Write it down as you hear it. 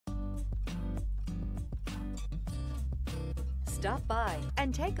Stop by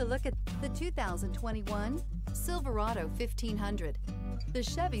and take a look at the 2021 Silverado 1500. The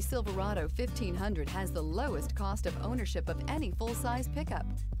Chevy Silverado 1500 has the lowest cost of ownership of any full-size pickup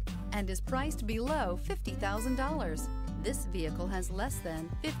and is priced below $50,000. This vehicle has less than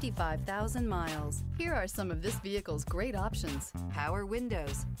 55,000 miles. Here are some of this vehicle's great options: power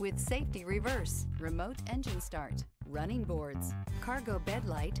windows with safety reverse, remote engine start, running boards, cargo bed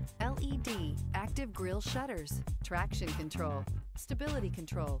light, LED, active grille shutters, traction control, stability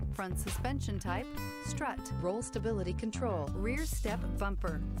control, front suspension type, strut, roll stability control, rear step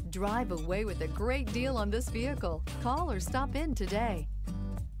bumper. Drive away with a great deal on this vehicle. Call or stop in today.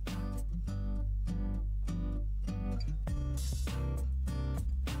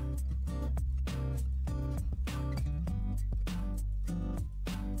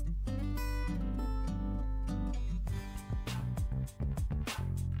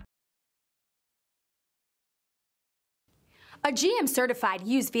 A GM-certified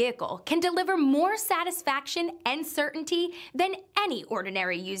used vehicle can deliver more satisfaction and certainty than any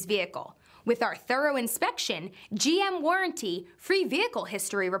ordinary used vehicle. With our thorough inspection, GM warranty, free vehicle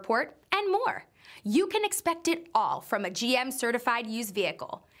history report, and more. You can expect it all from a GM-certified used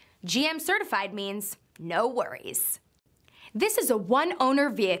vehicle. GM-certified means no worries. This is a one-owner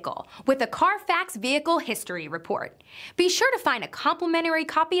vehicle with a Carfax Vehicle History Report. Be sure to find a complimentary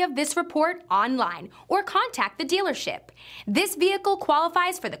copy of this report online or contact the dealership. This vehicle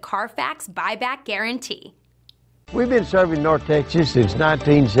qualifies for the Carfax Buyback Guarantee. We've been serving North Texas since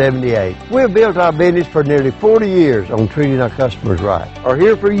 1978. We've built our business for nearly 40 years on treating our customers right. Are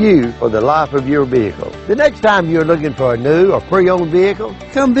here for you for the life of your vehicle. The next time you're looking for a new or pre-owned vehicle,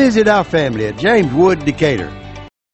 come visit our family at James Wood Decatur.